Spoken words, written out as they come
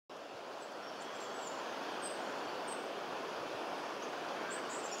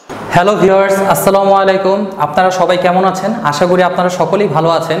Hello viewers, আসসালামু আলাইকুম। আপনারা সবাই কেমন আছেন? আশা করি আপনারা সকলেই ভালো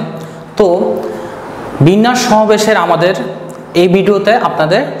আছেন। তো বিন্যাস সমাবেশের আমাদের এই ভিডিওতে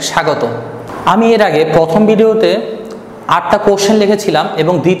আপনাদের স্বাগত। আমি এর আগে প্রথম ভিডিওতে 8টা কোশ্চেন লিখেছিলাম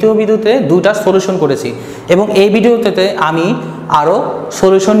এবং দ্বিতীয় ভিডিওতে 2টা সলিউশন করেছি এবং এই ভিডিওতে আমি আরও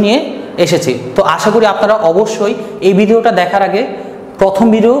সলিউশন নিয়ে এসেছি। তো আশা করি আপনারা অবশ্যই এই ভিডিওটা দেখার আগে প্রথম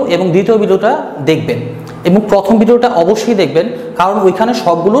ভিডিও এবং দ্বিতীয় ভিডিওটা দেখবেন এবং প্রথম ভিডিওটা অবশ্যই দেখবেন, কারণ ওইখানে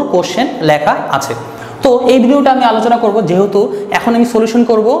সবগুলোর কোশ্চেন লেখা আছে। তো এই ভিডিওটা আমি আলোচনা করব, যেহেতু এখন আমি সলিউশন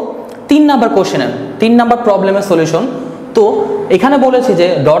করব 3 নাম্বার কোশ্চেনের 3 নাম্বার প্রবলেমের সলিউশন। তো এখানে বলেছি যে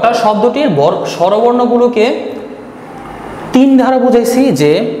ডটার শব্দটির স্বরবর্ণগুলোকে 3 ধারা বুঝাইছি,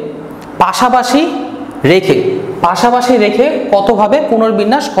 যে পাশাপাশি রেখে কতভাবে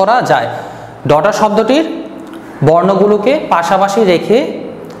পুনর্বিন্যাস করা যায়। ডটার শব্দটির বর্ণগুলোকে পাশাপাশি রেখে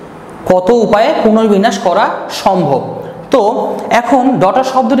কত উপায়ে পুনর্বিন্যাস করা সম্ভব। তো এখন ডটার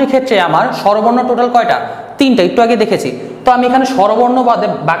শব্দটির ক্ষেত্রে আমার স্বরবর্ণ টোটাল কয়টা? 3টা, একটু আগে দেখেছি। তো আমি এখানে স্বরবর্ণ বাদে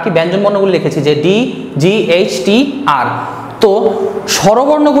বাকি ব্যঞ্জনবর্ণগুলো লিখেছি, যে ডি, জি, এইচ, টি, আর। তো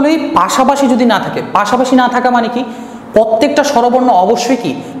স্বরবর্ণগুলোই পাশাপাশি যদি না থাকে, পাশাপাশি না থাকা মানে কি, প্রত্যেকটা স্বরবর্ণ অবশ্যই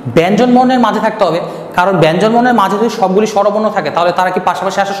কি ব্যঞ্জনবর্ণের মাঝে থাকতে হবে, কারণ ব্যঞ্জনবর্ণের মাঝে যদি সবগুলি স্বরবর্ণ থাকে তাহলে তারা কি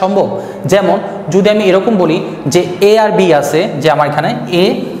পাশাপাশি আসা সম্ভব? যেমন যদি আমি এরকম বলি যে এ আর বি আছে, যে আমার এখানে এ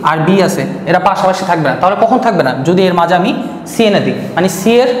আর বি আছে, এরা পাশাপাশি থাকবে না। তাহলে কখন থাকবে না? যদি এর মাঝে আমি সি এনে দিই, মানে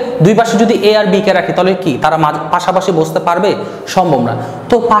সি এর দুই পাশে যদি এ আর বি কে রাখি, তাহলে কি তারা পাশাপাশি বসতে পারবে? সম্ভব না।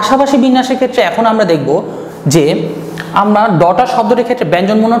 তো পাশাপাশি বিন্যাসের ক্ষেত্রে এখন আমরা দেখব যে আমরা ডটার শব্দটির ক্ষেত্রে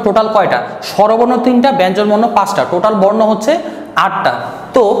ব্যঞ্জনবর্ণ টোটাল কয়টা? স্বরবর্ণ 3টা, ব্যঞ্জনবর্ণ 5টা, টোটাল বর্ণ হচ্ছে 8টা।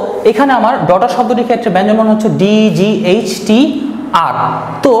 তো এখানে আমার ডটার শব্দটির ক্ষেত্রে ব্যঞ্জনবর্ণ হচ্ছে ডি, জি, এইচ, টি, আর।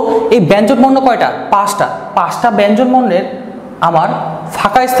 তো এই ব্যঞ্জনবর্ণ কয়টা? 5টা ব্যঞ্জনবর্ণের আমার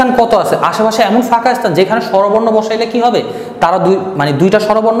ফাঁকা স্থান কত আছে? আশেপাশে এমন ফাঁকা স্থান যেখানে স্বরবর্ণ বসাইলে কি হবে, তারা দুইটা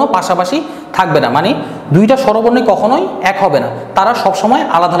স্বরবর্ণ পাশাপাশি থাকবে না, মানে দুইটা স্বরবর্ণই কখনোই এক হবে না, তারা সবসময়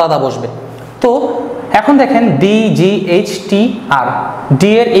আলাদা আলাদা বসবে। তো এখন দেখেন ডি, জি, এইচ, টি, আর।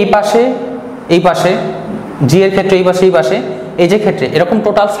 ডি এর এই পাশে, জি এর ক্ষেত্রে এই পাশে, এই যে ক্ষেত্রে এরকম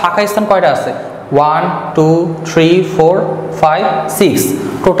টোটাল ফাঁকা স্থান কয়টা আছে? 1, 2, 3, 4, 5, 6,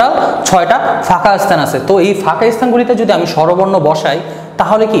 টোটাল 6টা ফাঁকা স্থান আছে। তো এই ফাঁকা স্থানগুলিতে যদি আমি স্বরবর্ণ বসাই,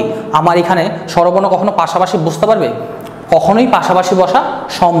 তাহলে কি আমার এখানে স্বরবর্ণ কখনো পাশাপাশি বসতে পারবে? কখনোই পাশাপাশি বসা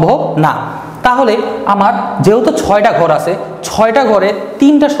সম্ভব না। তাহলে আমার যেহেতু 6টা ঘর আছে, 6টা ঘরে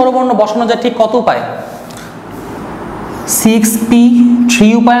 3টা স্বরবর্ণ বসানো যায় ঠিক কত উপায়? 6p3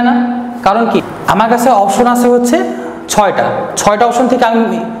 উপায় না? কারণ কি আমার কাছে অপশন আছে হচ্ছে 6টা অপশন থেকে আমি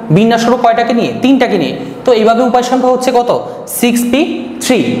বিন্যাস করব কয়টাকে নিয়ে? 3টাকে নিয়ে। তো এইভাবে উপায় সংখ্যা হচ্ছে কত? 6p3।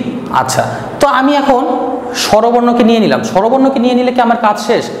 আচ্ছা, তো আমি এখন স্বরবর্ণকে নিয়ে নিলাম। স্বরবর্ণকে নিয়ে নিলে কি আমার কাজ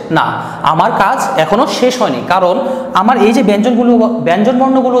শেষ? না, আমার কাজ এখনো শেষ হয়নি, কারণ আমার এই যে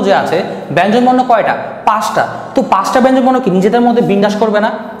ব্যঞ্জনবর্ণগুলো যে আছে, ব্যঞ্জনবর্ণ কয়টা? 5টা। তো 5টা ব্যঞ্জনবর্ণ কি নিজেদের মধ্যে বিন্যাস করবে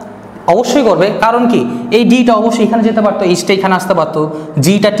না? অবশ্যই করবে। কারণ কি এই ডিটা অবশ্যই এখানে যেতে পারতো, এইচটা এখানে আসতে পারতো,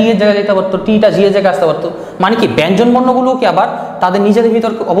 জিটা টি এর জায়গায় যেতে পারতো, টিটা জি এর জায়গায় আসতে পারতো। মানে কি ব্যঞ্জনবর্ণগুলো কি আবার তাদের নিজেদের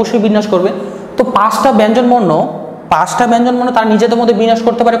ভিতর অবশ্যই বিন্যাস করবে। তো 5টা ব্যঞ্জনবর্ণ তার নিজেদের মধ্যে বিন্যাস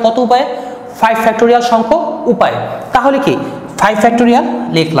করতে পারে কত উপায়ে? 5 ফ্যাক্টোরিয়াল সংখ্যক উপায়। তাহলে কি 5 ফ্যাক্টোরিয়াল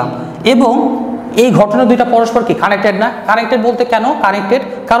লিখলাম। এবং এই ঘটনা দুইটা পরস্পর কি কানেক্টেড না? কানেক্টেড বলতে কেন কানেক্টেড?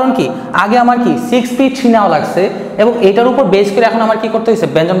 কারণ কি আগে আমার কি 6p3 নেওয়া লাগছে এবং এটার উপর বেস করে এখন আমার কি করতে হয়েছে?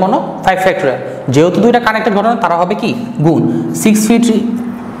 ব্যঞ্জনবর্ণ 5 ফ্যাক্টোরিয়াল। যেহেতু দুইটা কানেক্টেড ঘটনা, তারা হবে কি গুণ। 6p3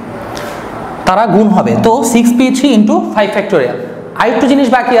 তারা গুণ হবে। তো 6p3 ইন্টু 5 ফ্যাক্টোরিয়াল। আরেকটু জিনিস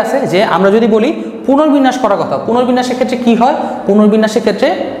বাকি আছে, যে আমরা যদি বলি পুনর্বিন্যাস করার কথা, পুনর্বিন্যাসের ক্ষেত্রে কি হয়? পুনর্বিন্যাসের ক্ষেত্রে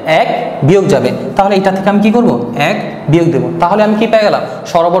 1 বিয়োগ যাবে। তাহলে এটা থেকে আমি কি করব? 1 বিয়োগ দেব। তাহলে আমি কি পেয়ে গেলাম?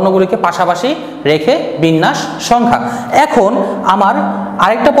 স্বরবর্ণগুলিকে পাশাপাশি রেখে বিন্যাস সংখ্যা। এখন আমার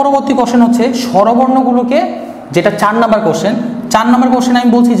আরেকটা পরবর্তী কোশ্চেন হচ্ছে স্বরবর্ণগুলোকে, যেটা 4 নাম্বার কোশ্চেন। 4 নাম্বার কোশ্চেন আমি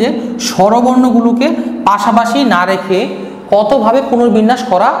বলছি যে স্বরবর্ণগুলোকে পাশাপাশি না রেখে কতভাবে পুনর্বিন্যাস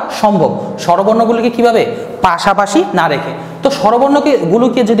করা সম্ভব? স্বরবর্ণগুলোকে কিভাবে পাশাপাশি না রেখে? তো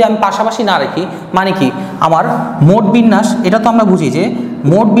স্বরবর্ণগুলোকে যদি আমি পাশাপাশি না রাখি, মানে কি আমার মোট বিন্যাস, এটা তো আমরা বুঝি যে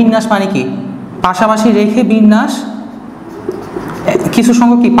মোট বিন্যাস মানে কি পাশাপাশি রেখে বিন্যাস, কিছু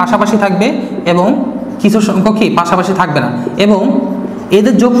সংখ্যক কি পাশাপাশি থাকবে এবং কিছু সংখ্যক কি পাশাপাশি থাকবে না, এবং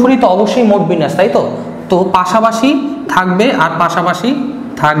এদের যোগফলই তো অবশ্যই মোট বিন্যাস, তাই তো? তো পাশাপাশি থাকবে আর পাশাপাশি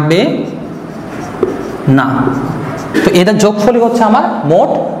থাকবে না, তো এদের যোগফলই হচ্ছে আমার মোট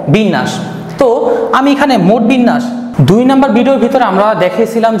বিন্যাস। তো আমি এখানে মোট বিন্যাস 2 নাম্বার ভিডিওর ভিতরে আমরা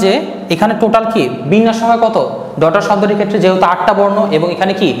দেখিয়েছিলাম যে এখানে টোটাল কি বিন্যাস সংখ্যা কত? ডটার শব্দের ক্ষেত্রে যেহেতু 8টা বর্ণ এবং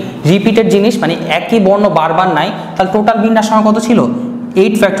এখানে কি রিপিটেড জিনিস, মানে একই বর্ণ বারবার নাই, তাহলে টোটাল বিন্যাস সংখ্যা কত ছিল?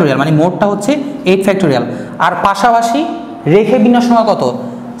 8 ফ্যাক্টোরিয়াল, মানে মোটটা হচ্ছে 8 ফ্যাক্টোরিয়াল। আর পাশাপাশি রেখে বিন্যাস সংখ্যা কত?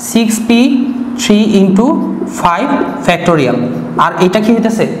 6p 3 into 5 factorial. আর এটা কি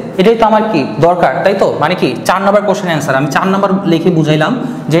হইতেছে, এটাই তো আমার কি দরকার, তাই তো? মানে কি 4 নম্বর কোশ্চেন অ্যান্সার, আমি 4 নম্বর লিখে বুঝাইলাম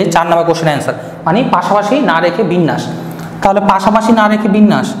যে 4 নম্বর কোশ্চেন অ্যান্সার মানে পাশাপাশি না রেখে বিন্যাস। তাহলে পাশাপাশি না রেখে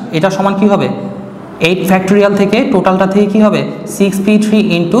বিন্যাস এটা সমান কি হবে, 8 ফ্যাক্টোরিয়াল থেকে টোটালটা থেকে কি হবে 6p3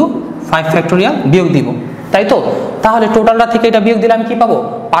 ইন্টু 5 ফ্যাক্টোরিয়াল বিয়োগ দিব, তাই তো? তাহলে টোটালটা থেকে এটা বিয়োগ দিলে আমি কি পাবো,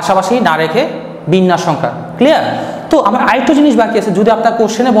 পাশাপাশি না রেখে বিন্যাস সংখ্যা। ক্লিয়ার? তো আমার আরেকটা জিনিস বাকি আছে, যদি আপনার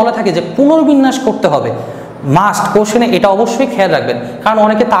কোশ্চেনে বলা থাকে যে পুনর্বিন্যাস করতে হবে, মাস্ট কোশ্চেনে এটা অবশ্যই খেয়াল রাখবেন, কারণ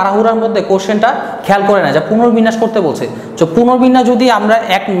অনেকে তাড়াহুড়ার মধ্যে কোশ্চেনটা খেয়াল করে না যে পুনর্বিন্যাস করতে বলছে। তো পুনর্বিন্যাস যদি আমরা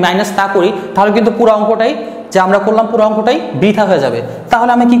এক মাইনাস না করি তাহলে কিন্তু পুরো অঙ্কটাই যে আমরা করলাম পুরো অঙ্কটাই বৃথা হয়ে যাবে।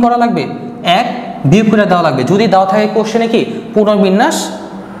 তাহলে আমি কি করা লাগবে, এক বিয়োগ করে দেওয়া লাগবে। যদি দেওয়া থাকে কোশ্চেনে কি পুনর্বিন্যাস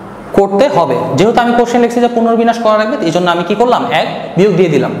করতে হবে, যেহেতু আমি কোশ্চেন লিখছি যে পুনর্বিন্যাস করা লাগবে, এই জন্য আমি কি করলাম, এক বিয়োগ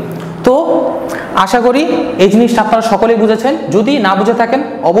দিয়ে দিলাম। তো আশা করি এই জিনিসটা আপনারা সকলেই বুঝেছেন। যদি না বুঝে থাকেন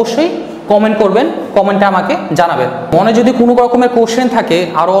অবশ্যই কমেন্ট করবেন, কমেন্টে আমাকে জানাবেন। মনে যদি কোনো রকমের কোশ্চেন থাকে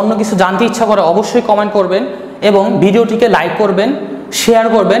আরও অন্য কিছু জানতে ইচ্ছা করে অবশ্যই কমেন্ট করবেন এবং ভিডিওটিকে লাইক করবেন, শেয়ার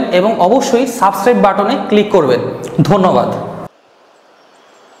করবেন এবং অবশ্যই সাবস্ক্রাইব বাটনে ক্লিক করবেন। ধন্যবাদ।